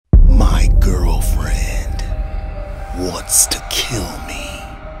Wants to Kill Me,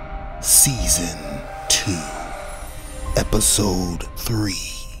 Season 2, Episode 3.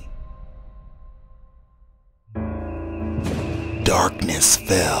 Darkness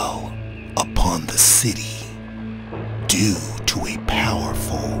fell upon the city due to a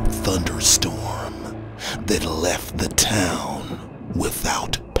powerful thunderstorm that left the town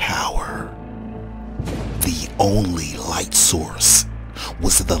without power. The only light source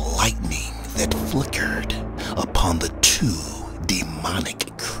was the lightning that flickered upon the two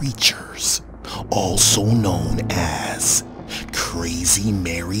demonic creatures, also known as Crazy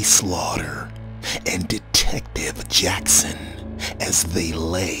Mary Slaughter and Detective Jackson, as they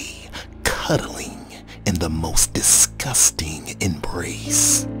lay cuddling in the most disgusting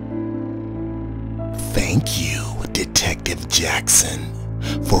embrace. Thank you, Detective Jackson,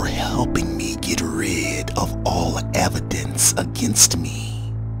 for helping me get rid of all evidence against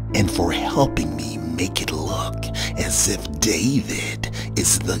me, and for helping me make it look as if David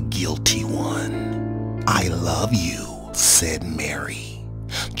is the guilty one. I love you, said Mary,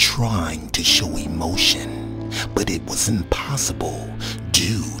 trying to show emotion, but it was impossible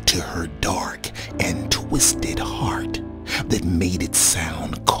due to her dark and twisted heart that made it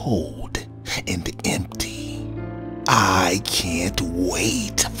sound cold and empty. I can't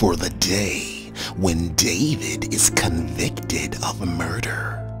wait for the day when David is convicted of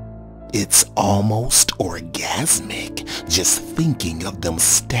murder. It's almost orgasmic just thinking of them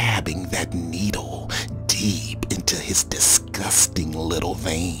stabbing that needle deep into his disgusting little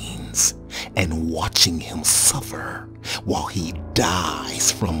veins and watching him suffer while he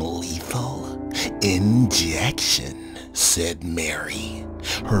dies from lethal injection, said Mary,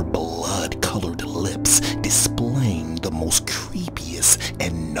 her blood-colored lips displaying the most creepiest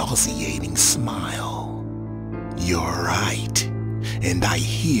and nauseating smile. You're right. And I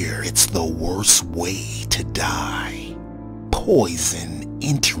hear it's the worst way to die. Poison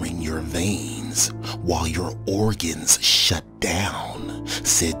entering your veins while your organs shut down,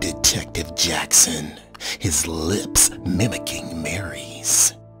 said Detective Jackson, his lips mimicking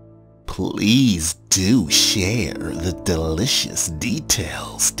Mary's. Please do share the delicious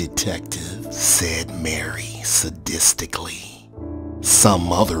details, Detective, said Mary sadistically.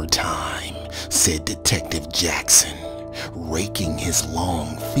 Some other time, said Detective Jackson, raking his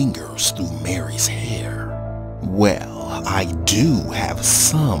long fingers through Mary's hair. Well, I do have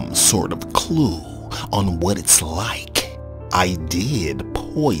some sort of clue on what it's like. I did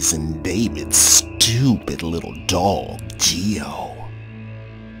poison David's stupid little dog, Gio.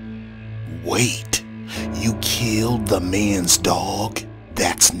 Wait, you killed the man's dog?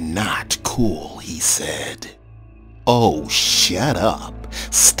 That's not cool, he said. Oh, shut up.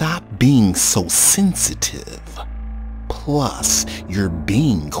 Stop being so sensitive. Plus, you're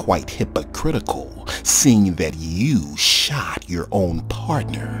being quite hypocritical, seeing that you shot your own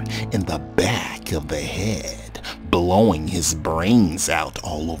partner in the back of the head, blowing his brains out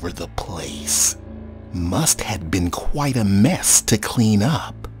all over the place. Must have been quite a mess to clean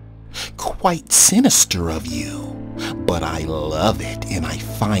up. Quite sinister of you, but I love it and I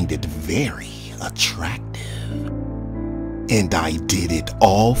find it very attractive. And I did it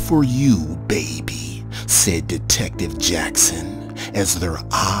all for you, baby, said Detective Jackson, as their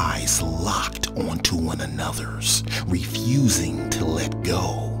eyes locked onto one another's, refusing to let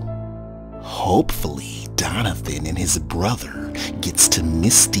go. Hopefully, Donathan and his brother gets to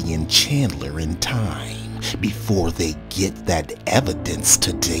Misty and Chandler in time before they get that evidence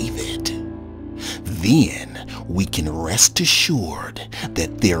to David. Then we can rest assured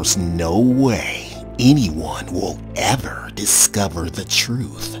that there's no way anyone will ever discover the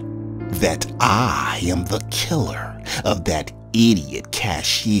truth. That I am the killer of that idiot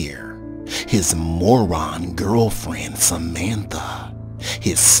cashier, his moron girlfriend Samantha,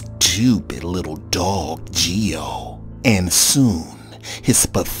 his stupid little dog Gio, and soon his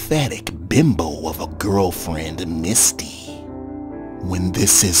pathetic bimbo of a girlfriend Misty. When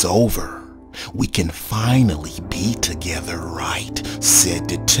this is over, we can finally be together, right? Said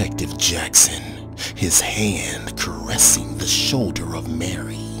Detective Jackson, his hand caressing the shoulder of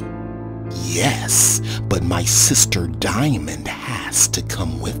Mary. Yes, but my sister Diamond has to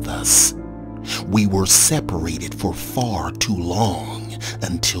come with us. We were separated for far too long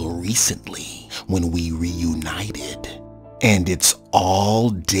until recently when we reunited. And it's all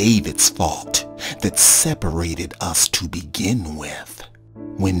David's fault that separated us to begin with.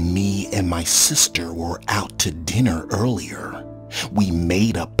 When me and my sister were out to dinner earlier, we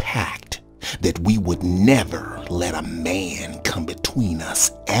made a pact that we would never let a man come between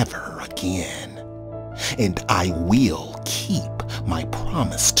us ever again. And I will keep my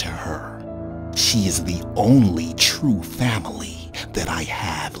promise to her. She is the only true family that I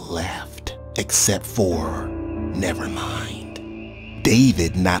have left, except for, never mind.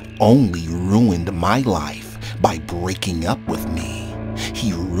 David not only ruined my life by breaking up with me,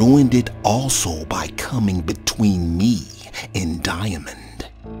 he ruined it also by coming between me and Diamond.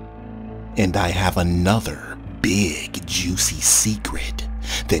 And I have another big juicy secret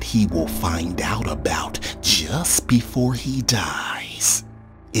that he will find out about just before he dies.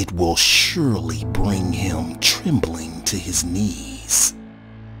 It will surely bring him trembling to his knees.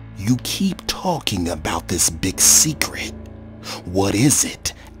 You keep talking about this big secret. What is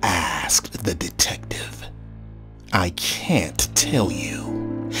it? Asked the detective. I can't tell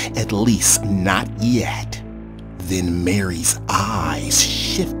you, at least not yet. Then Mary's eyes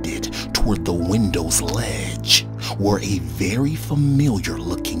shifted toward the window's ledge, where a very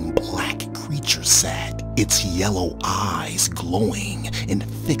familiar-looking black creature sat, its yellow eyes glowing and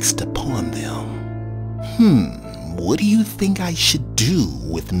fixed upon them. What do you think I should do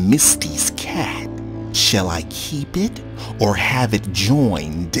with Misty's cat? Shall I keep it or have it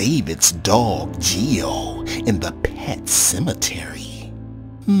join David's dog Geo in the pet cemetery?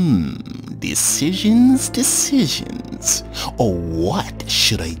 Decisions. Oh, what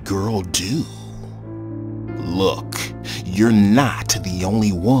should a girl do? Look, you're not the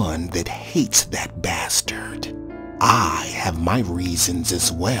only one that hates that bastard. I have my reasons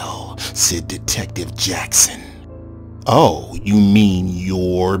as well, said Detective Jackson. Oh, you mean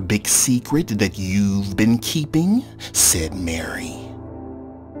your big secret that you've been keeping? Said Mary.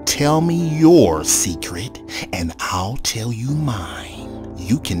 Tell me your secret and I'll tell you mine.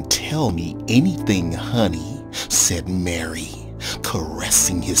 You can tell me anything, honey, said Mary,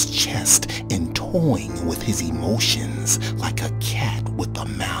 caressing his chest and toying with his emotions like a cat with a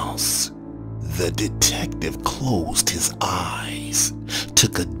mouse. The detective closed his eyes,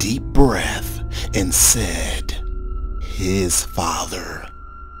 took a deep breath, and said, "His father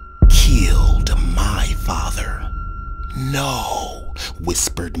killed my father." "No,"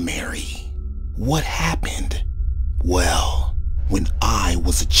 whispered Mary. "What happened?" "Well, when I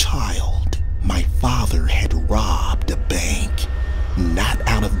was a child, my father had robbed a bank, not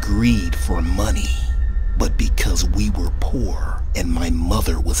out of greed for money, but because we were poor and my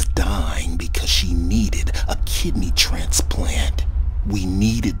mother was dying because she needed a kidney transplant. We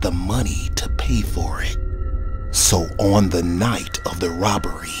needed the money to pay for it. So on the night of the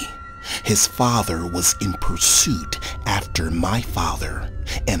robbery, his father was in pursuit after my father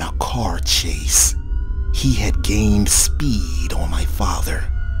in a car chase. He had gained speed on my father,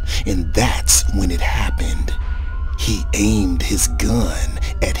 and that's when it happened. He aimed his gun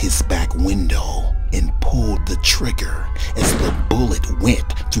at his back window and pulled the trigger as the bullet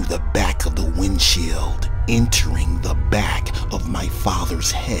went through the back of the windshield, entering the back of my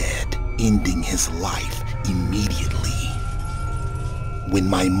father's head, ending his life immediately. When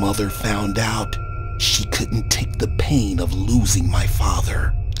my mother found out, she couldn't take the pain of losing my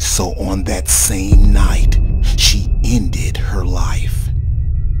father. So on that same night, she ended her life.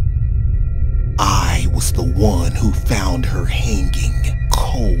 I was the one who found her hanging,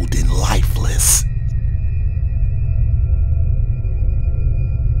 cold and lifeless.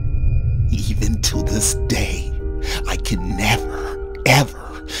 Even to this day, I can never,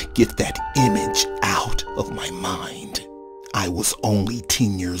 ever get that image out of my mind. I was only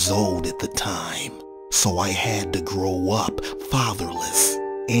 10 years old at the time, so I had to grow up fatherless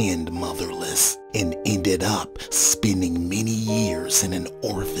and motherless, and ended up spending many years in an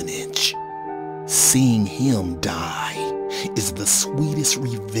orphanage. Seeing him die is the sweetest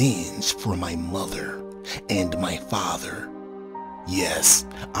revenge for my mother and my father. Yes,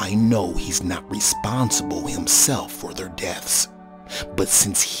 I know he's not responsible himself for their deaths, but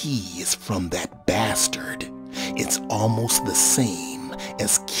since he is from that bastard, it's almost the same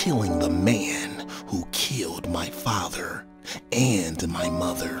as killing the man who killed my father and my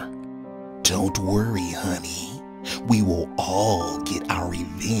mother. Don't worry, honey. We will all get our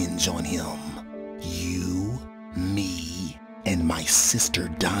revenge on him. You, me, and my sister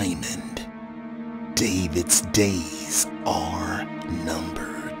Diamond. David's days are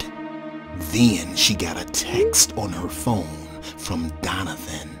numbered. Then she got a text on her phone from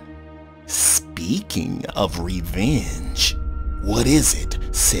Donovan. Speaking of revenge, what is it?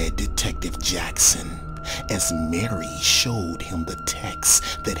 Said Detective Jackson, as Mary showed him the text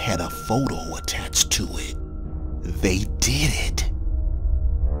that had a photo attached to it. They did it.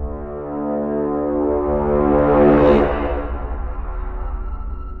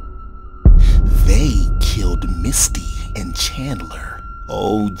 They killed Misty and Chandler.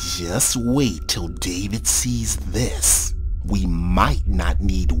 Oh, just wait till David sees this. We might not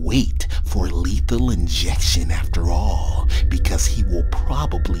need wait for at least injection after all, because he will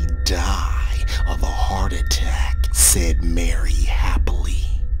probably die of a heart attack, said Mary happily.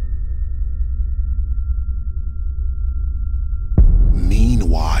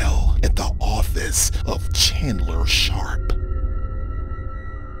 Meanwhile, at the office of Chandler Sharp.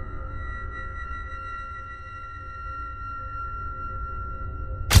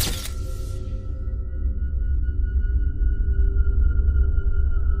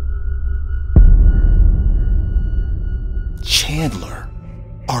 Chandler,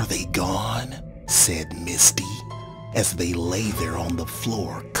 are they gone? Said Misty, as they lay there on the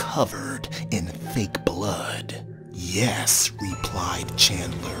floor covered in fake blood. Yes, replied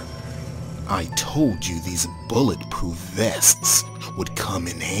Chandler. I told you these bulletproof vests would come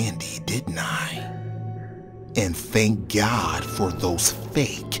in handy, didn't I? And thank God for those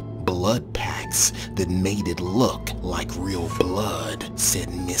fake blood packs that made it look like real blood,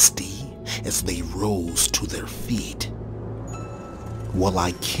 said Misty, as they rose to their feet. Well,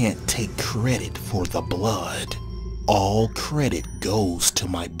 I can't take credit for the blood. All credit goes to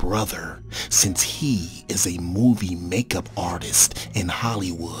my brother, since he is a movie makeup artist in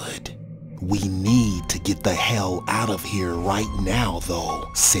Hollywood. We need to get the hell out of here right now, though,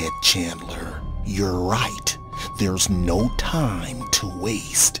 said Chandler. You're right. There's no time to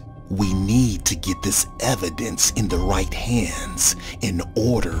waste. We need to get this evidence in the right hands in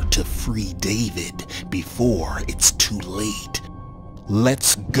order to free David before it's too late.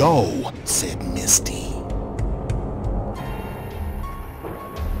 Let's go, said Misty.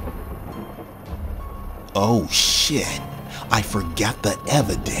 Oh shit, I forgot the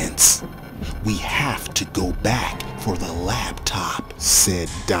evidence. We have to go back for the laptop, said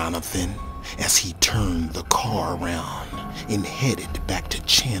Donovan, as he turned the car around and headed back to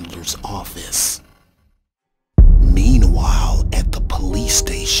Chandler's office. Meanwhile, at the police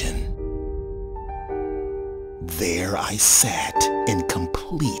station, there I sat in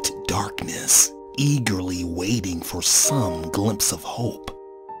complete darkness, eagerly waiting for some glimpse of hope.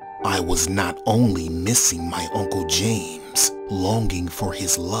 I was not only missing my Uncle James, longing for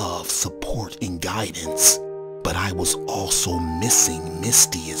his love, support, and guidance, but I was also missing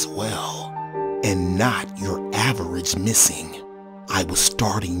Misty as well. And not your average missing. I was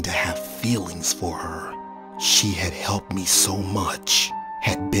starting to have feelings for her. She had helped me so much,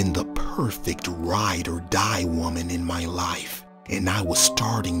 had been the perfect ride or die woman in my life, and I was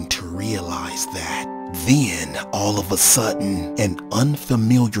starting to realize that. Then, all of a sudden, an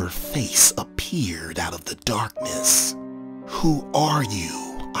unfamiliar face appeared out of the darkness. Who are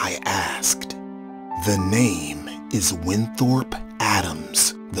you? I asked. The name is Winthorpe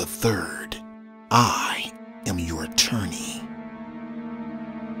Adams III. I am your attorney.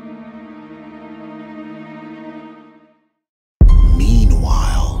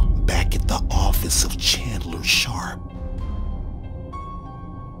 Meanwhile, back at the office of Chandler Sharp.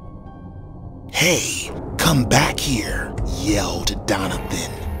 Hey, come back here, yelled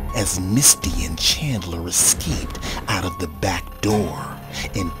Donovan as Misty and Chandler escaped out of the back door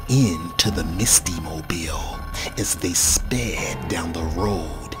and into the Misty Mobile as they sped down the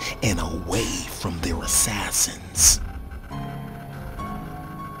road and away from their assassins.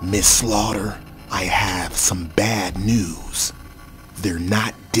 Miss Slaughter, I have some bad news. They're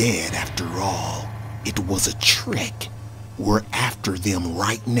not dead after all. It was a trick. We're after them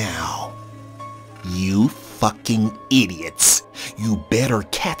right now. You fucking idiots. You better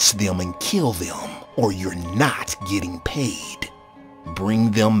catch them and kill them, or you're not getting paid.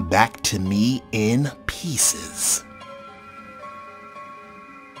 Bring them back to me in pieces.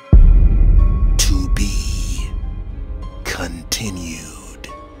 To be continued.